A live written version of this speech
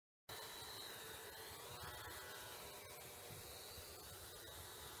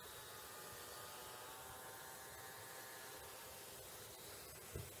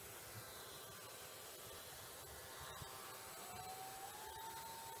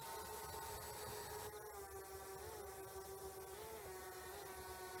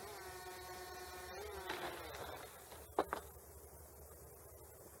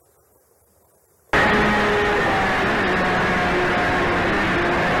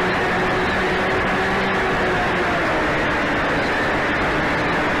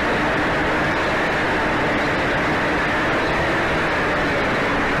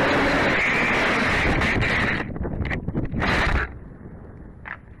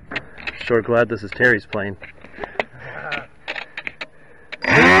sure glad this is Terry's plane.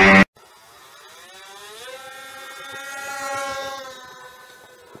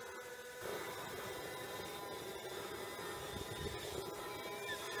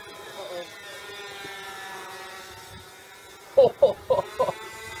 Cool,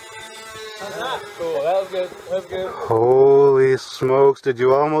 that was good. That was good. Holy smokes, did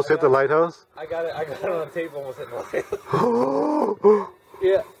you almost hit the lighthouse? I got it on tape, almost hit the lighthouse.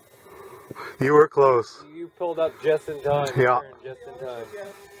 Yeah. You were close. You pulled up just in time. Yeah. Just in time.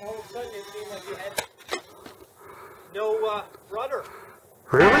 All of a sudden it seemed like you had no rudder.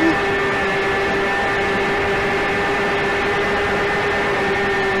 Really?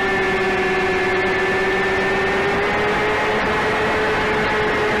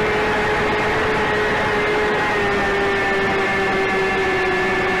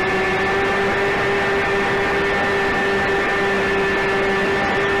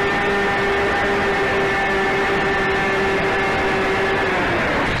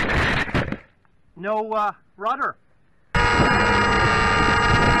 No rudder.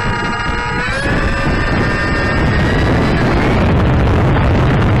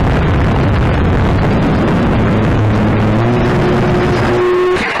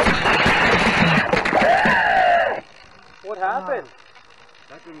 What happened?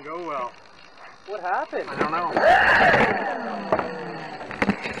 That didn't go well. What happened? I don't know.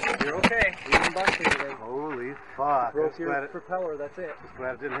 You're okay. Holy fuck. Broke your propeller, that's it. Just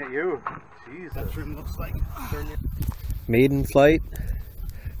glad it didn't hit you. Jesus. That trim looks like. Maiden flight,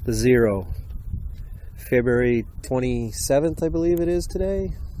 the Zero. February 27th, I believe it is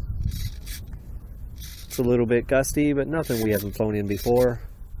today. It's a little bit gusty, but nothing we haven't flown in before.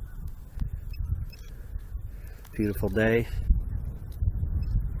 Beautiful day.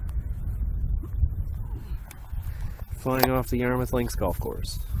 Flying off the Yarmouth Links golf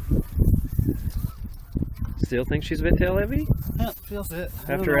course. Still think she's a bit tail heavy? Yeah, feels it.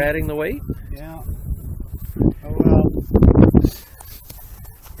 After adding the weight? Yeah. Oh well.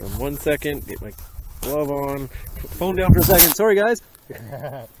 1 second, get my glove on. Phone down for a second. Sorry, guys.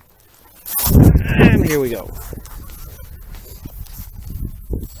 And here we go.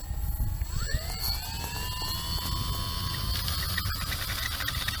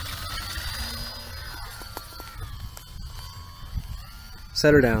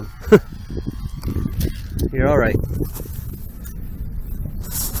 Set her down. You're all right.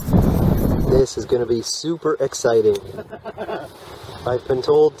 This is going to be super exciting. I've been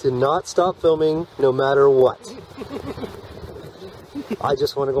told to not stop filming no matter what. I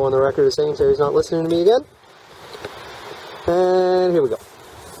just want to go on the record as saying Terry's not listening to me again. And here we go.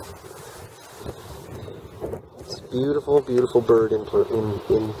 It's a beautiful, beautiful bird intact.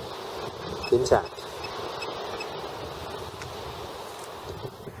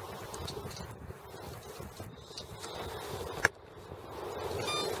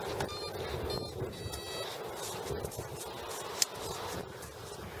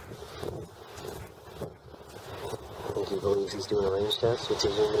 He believes he's doing a range test, which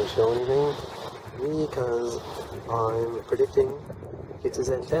isn't going to show anything, because I'm predicting it's his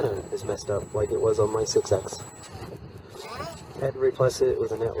antenna is messed up like it was on my 6X. Had to replace it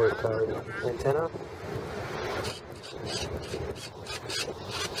with a network card antenna.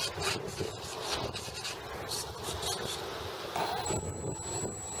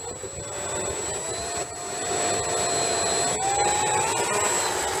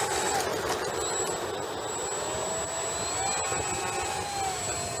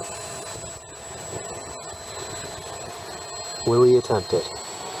 Will he attempt it?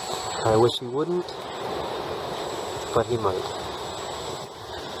 I wish he wouldn't, but he might.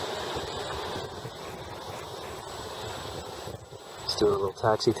 Let's do a little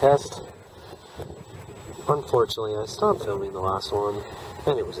taxi test. Unfortunately, I stopped filming the last one,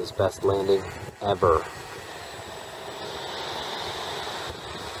 and it was his best landing ever.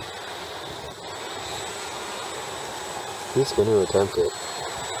 He's going to attempt it.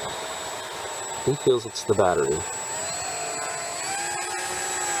 He feels it's the battery.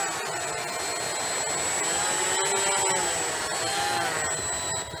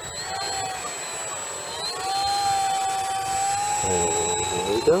 And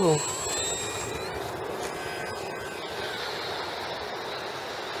here we go.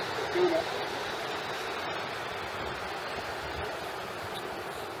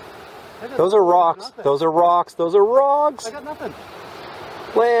 Those are rocks. Those are rocks. Those are rocks. I got nothing.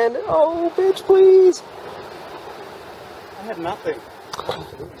 Land. Oh, bitch, please. I had nothing.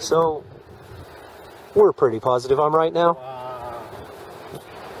 So, we're pretty positive I'm right now.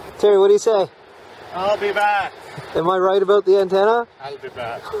 Terry, what do you say? I'll be back. Am I right about the antenna? I'll be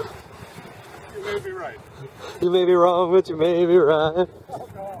back. You may be right. You may be wrong, but you may be right. Oh,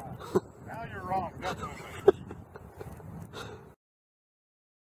 no. Now you're wrong, definitely.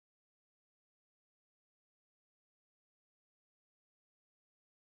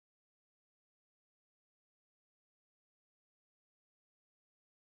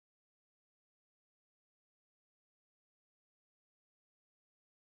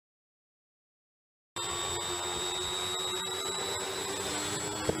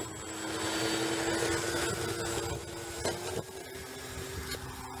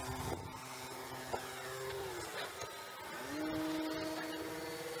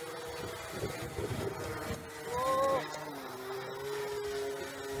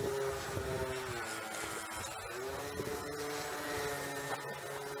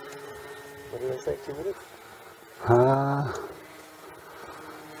 What did I say, 2 minutes?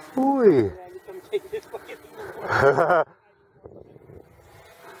 Ooh. Here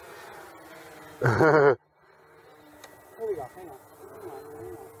we go. Hang on.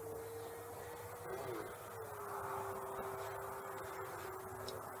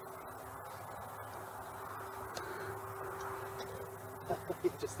 He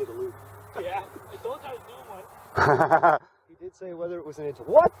just did a loop. Yeah, I told you I was doing one. He did say whether it was an inch.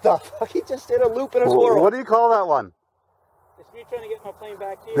 What the fuck? He just did a loop in a swirl. What do you call that one? It's me trying to get my plane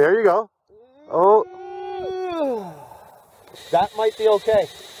back here. There you go. Oh. That might be okay.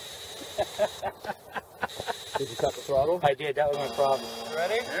 Did you cut the throttle? I did. That was my problem. You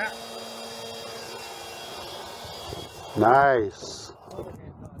ready? Yeah. Nice.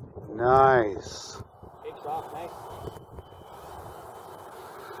 Nice. Big drop, nice.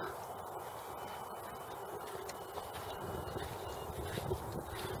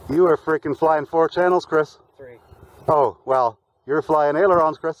 You are freaking flying 4 channels, Chris. 3. Oh, well, you're flying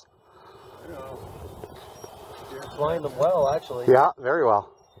ailerons, Chris. You're flying them well, actually. Yeah, very well.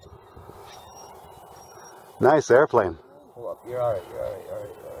 Nice airplane. Pull up. You're alright. You're alright. You're alright.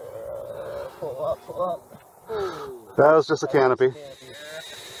 You're alright. Pull up. Pull up. Ooh. That was just a canopy.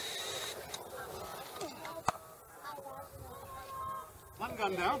 One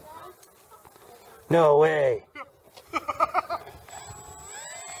gun down. No way.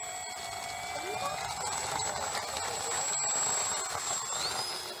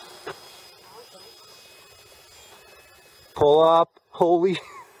 Pull up. Holy.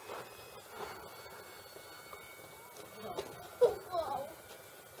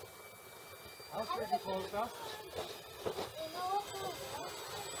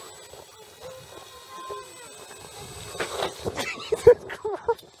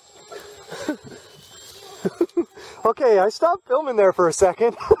 Okay, I stopped filming there for a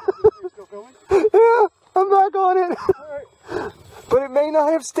second. Still filming? Yeah, I'm back on it. But it may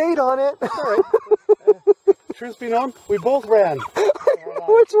not have stayed on it. Alright. Truth be known, we both ran.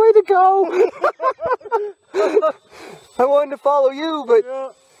 Which way to go? I wanted to follow you, but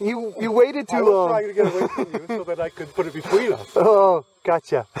you waited too I was long. trying to get away from you so that I could put it between us. Oh,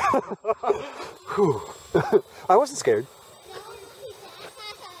 gotcha. Whew. I wasn't scared.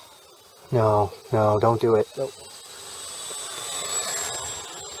 No, no, don't do it. Nope.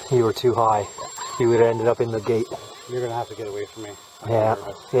 You were too high. You would have ended up in the gate. You're going to have to get away from me. Yeah,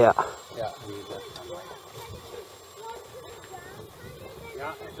 yeah. Yeah, I need that.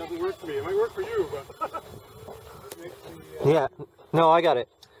 Yeah, it doesn't work for me. It might work for you, but... Yeah, no, I got it.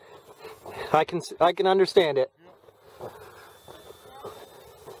 I can understand it.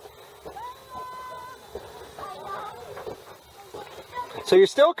 So you're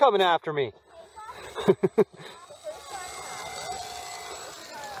still coming after me.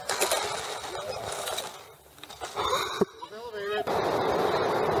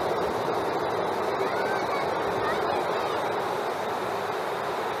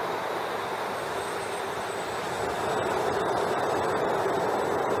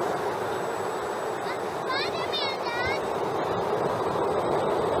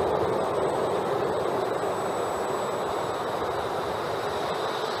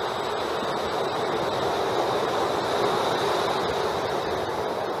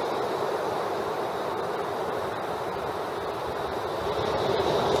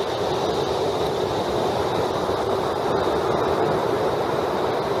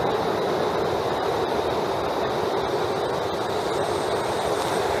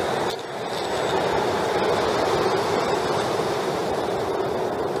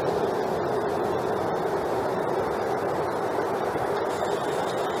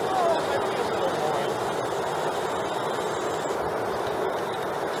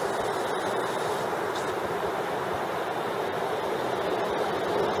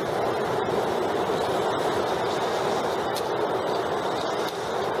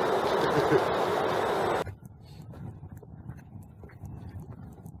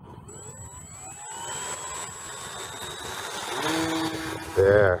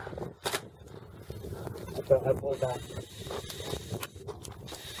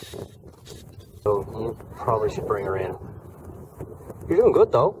 So you probably should bring her in. You're doing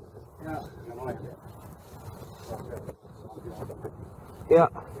good though. Yeah.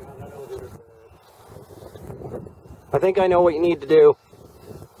 I think I know what you need to do.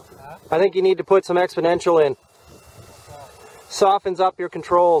 I think you need to put some exponential in. Softens up your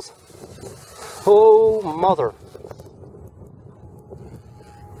controls. Oh, mother.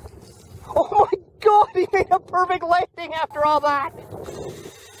 Oh my God, he made a perfect landing after all that.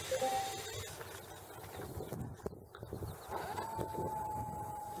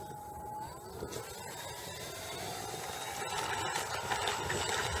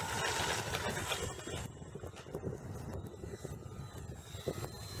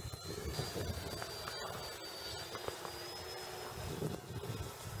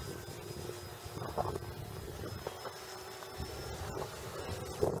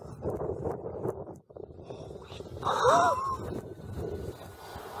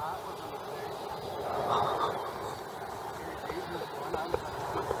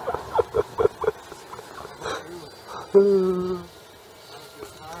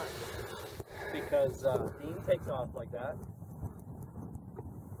 Because Dean takes off like that.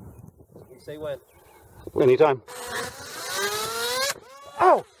 You say when? Anytime.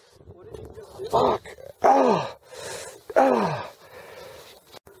 Ow! What did you just do? Fuck! Ah! Ah!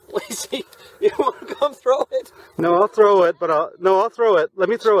 Lacey, you want to come throw it? No, I'll throw it, but I'll throw it. Let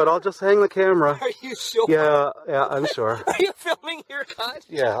me throw it. I'll just hang the camera. Are you sure? Yeah, I'm sure. Are you filming your cut?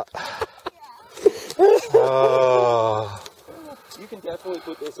 Yeah. You can definitely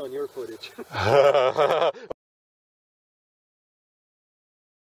put this on your footage.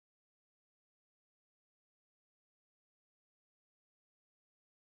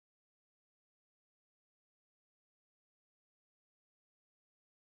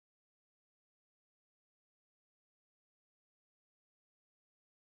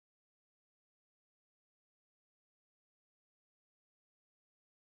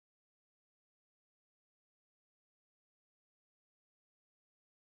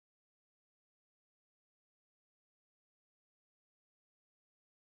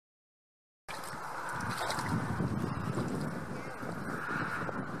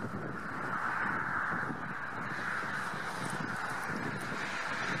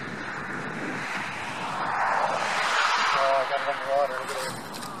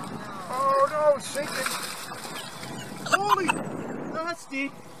 Oh no, sinking. Holy, that's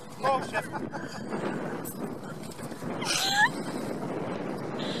deep. Oh shit.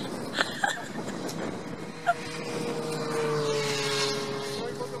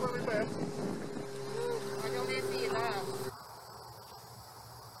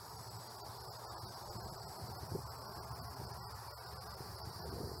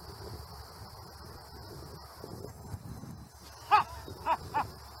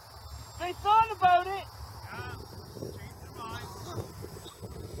 They thought about it. Yeah, changed their mind.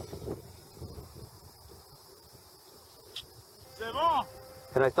 C'est bon.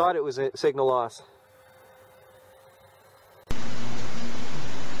 And I thought it was a signal loss.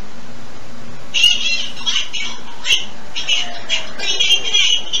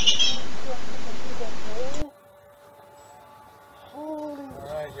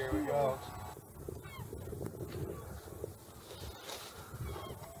 Alright, here we go.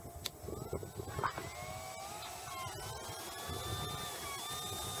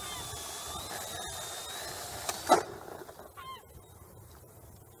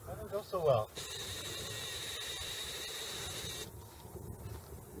 That didn't go so well.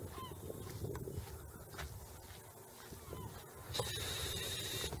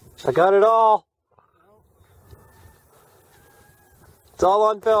 I got it all. It's all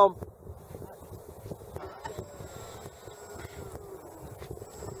on film.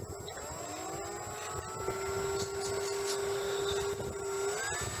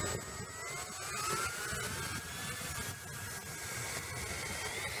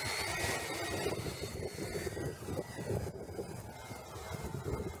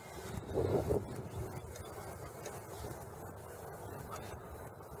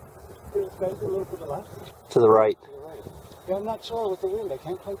 Guys, a little to the left. To the right. To the right. Yeah, I'm not sure with the wind. I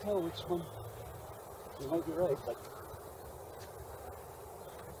can't quite tell which one. You might be right, but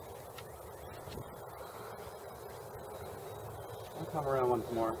I'll come around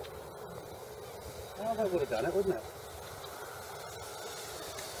once more. Well, that would have done it, wouldn't it?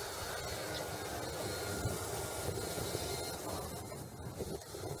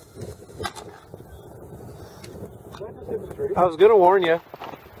 Did I just hit the tree? I was gonna warn you.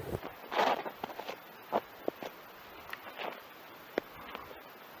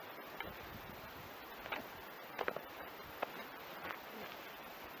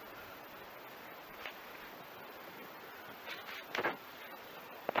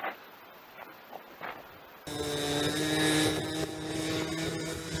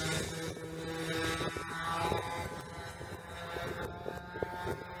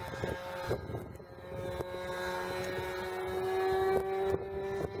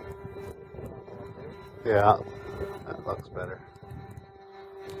 Yeah, that looks better.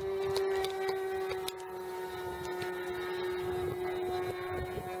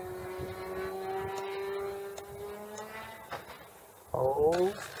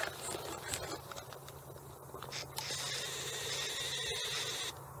 Oh.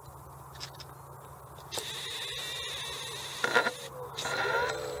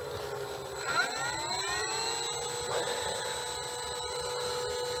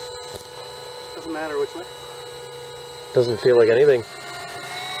 Doesn't matter which way. Doesn't feel like anything.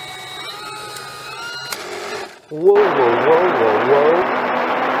 Whoa, whoa, whoa, whoa, whoa.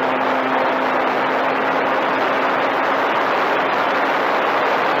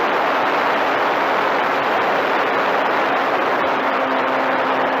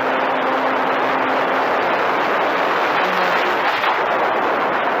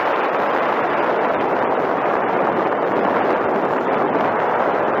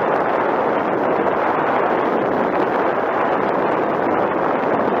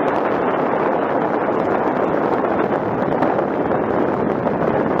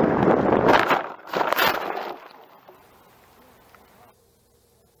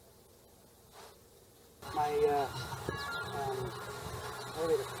 My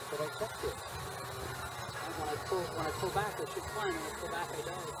elevator, but I checked it. And when I pull back, I should climb. When I pull back, I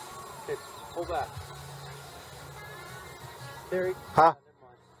die. Okay, pull back. There. Huh?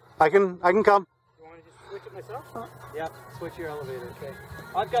 I can come. You want to just switch it myself? Huh? Yeah, switch your elevator, okay?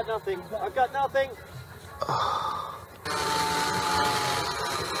 I've got nothing. I've got nothing.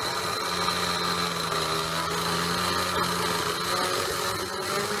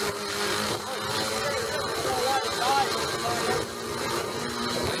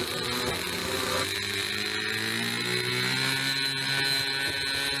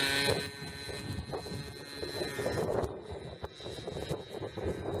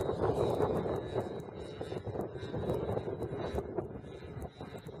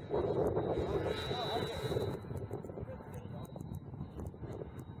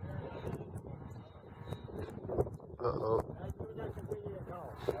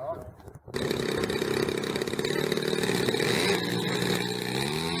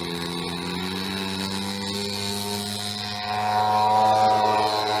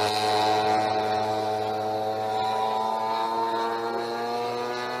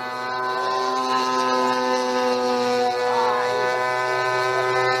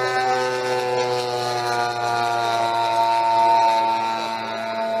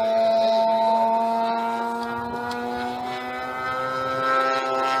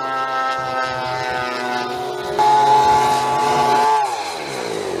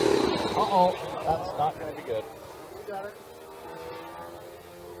 Uh-oh. That's not going to be good. You got it.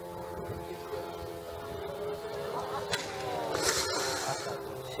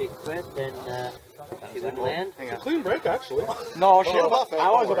 She quit and she wouldn't land. It's a clean break, actually. No, she I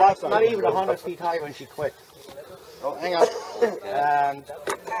was about not even 100 feet high when she quit. Oh, hang on. And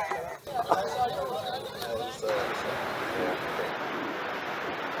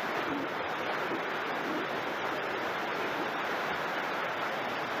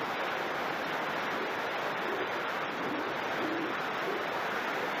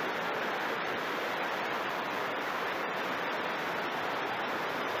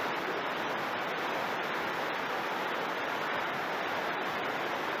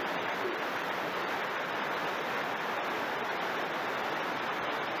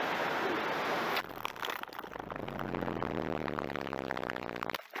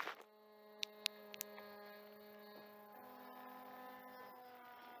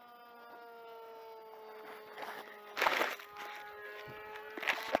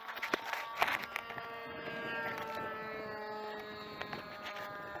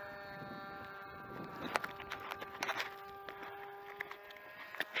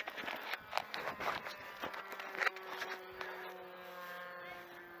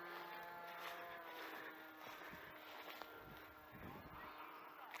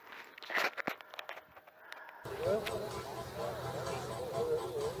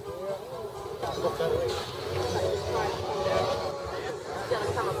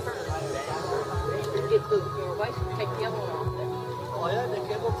Get your wife to take the other one off there. Oh yeah, the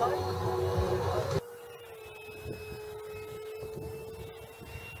cable tie?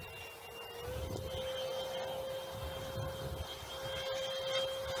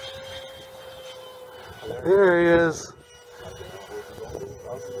 There he is.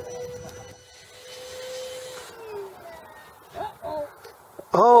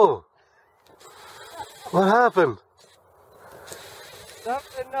 Oh! What happened?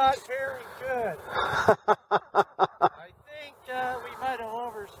 Something not very good. I think we might have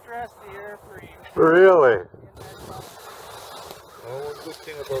overstressed the airframe. Really? Oh, one good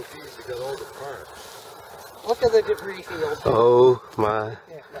thing about these, you got all the parts. Look at the debris field. Oh my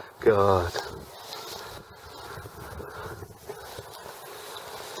God.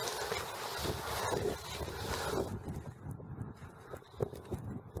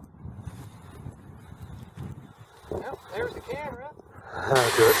 Well, there's the camera.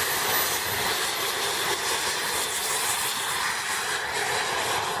 Good.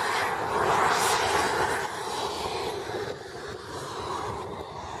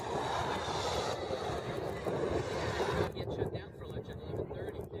 Get shut down for lunch at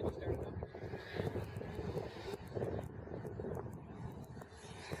 11:30. Then you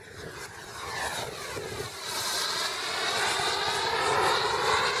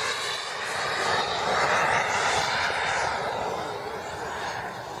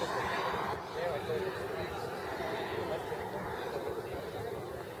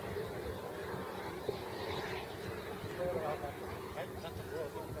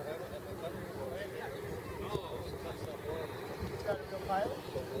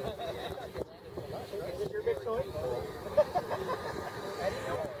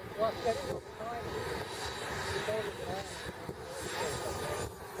start it up.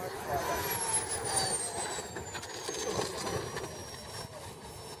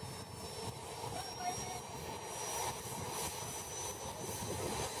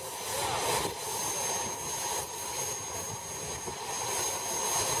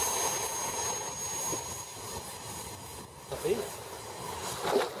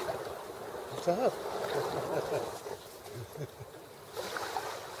 What's up?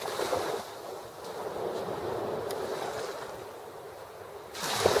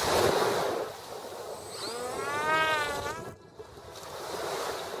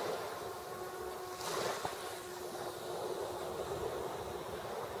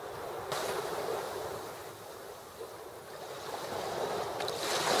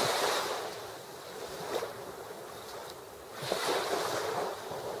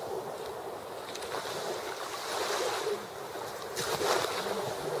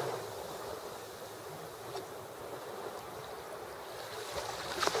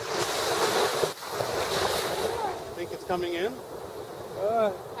 Think it's coming in? I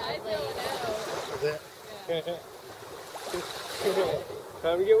don't know. Is it?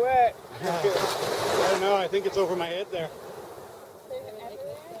 Time to get wet. I don't know. I think it's over my head there.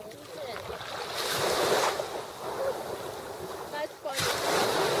 That's funny.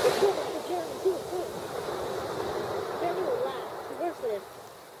 Work for this.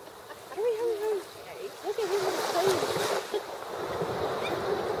 Hurry, hurry, hurry. Look at him playing.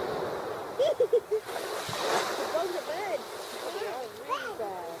 Go to bed. Oh, really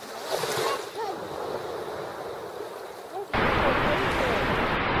bad.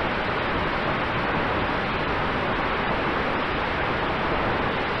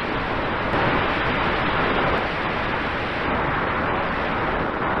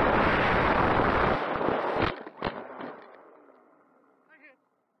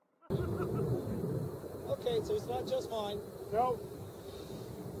 Okay, so it's not just mine. No.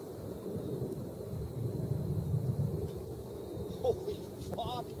 Holy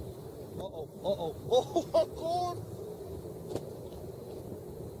fuck. Uh-oh, uh-oh. Oh, my God.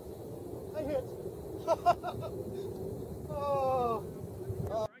 I hit. Oh.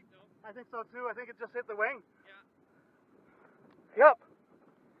 I think so too. I think it just hit the wing. Yeah. Yep.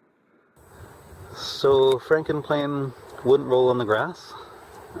 So Frankenplane wouldn't roll on the grass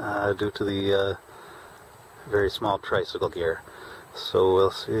due to the very small tricycle gear. So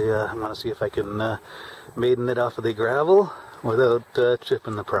we'll see. I'm going to see if I can maiden it off of the gravel without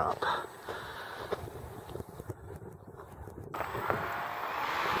chipping the prop.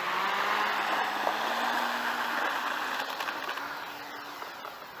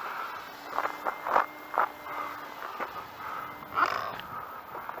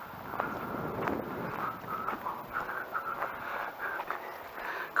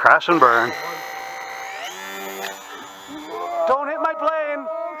 Crash and burn. Don't hit my plane!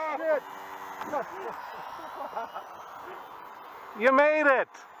 Oh, shit. You made it!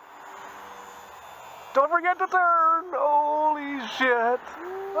 Don't forget to turn! Holy shit!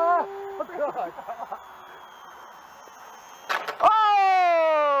 Oh, God. Oh!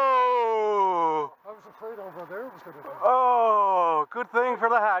 I was afraid over there was going to happen. Oh, good thing for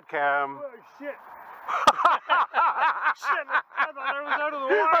the hat cam. Oh, shit. Shit, I thought I was out of the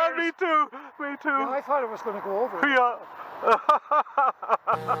water. Me too, me too. Yeah, I thought it was going to go over. Yeah.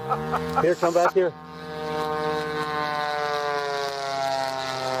 Here, come back here.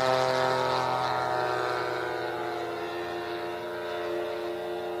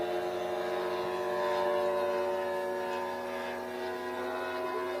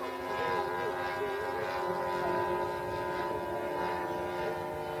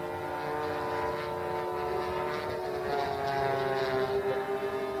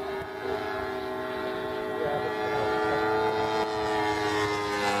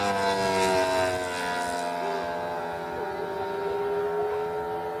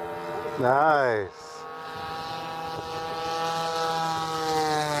 Nice.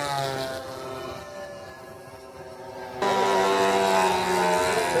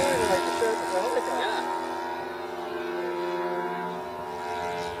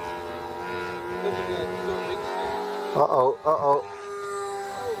 Uh-oh, uh-oh.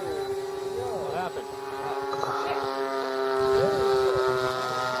 What happened?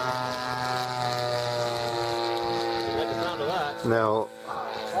 Like the sound of that. No.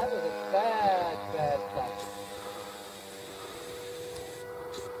 That was a bad touch.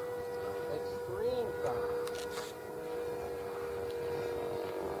 Extreme touch.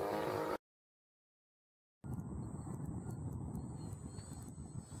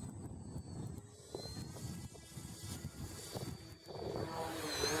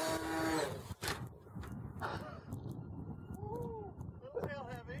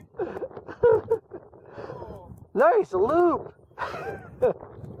 Nice, a loop!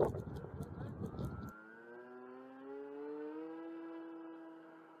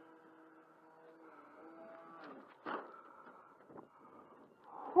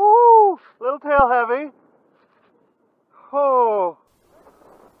 Woo! Little tail heavy. Oh.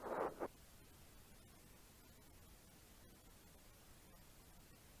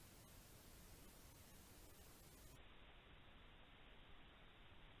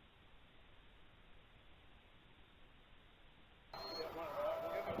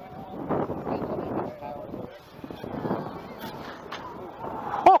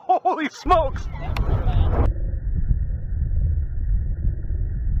 Holy smokes!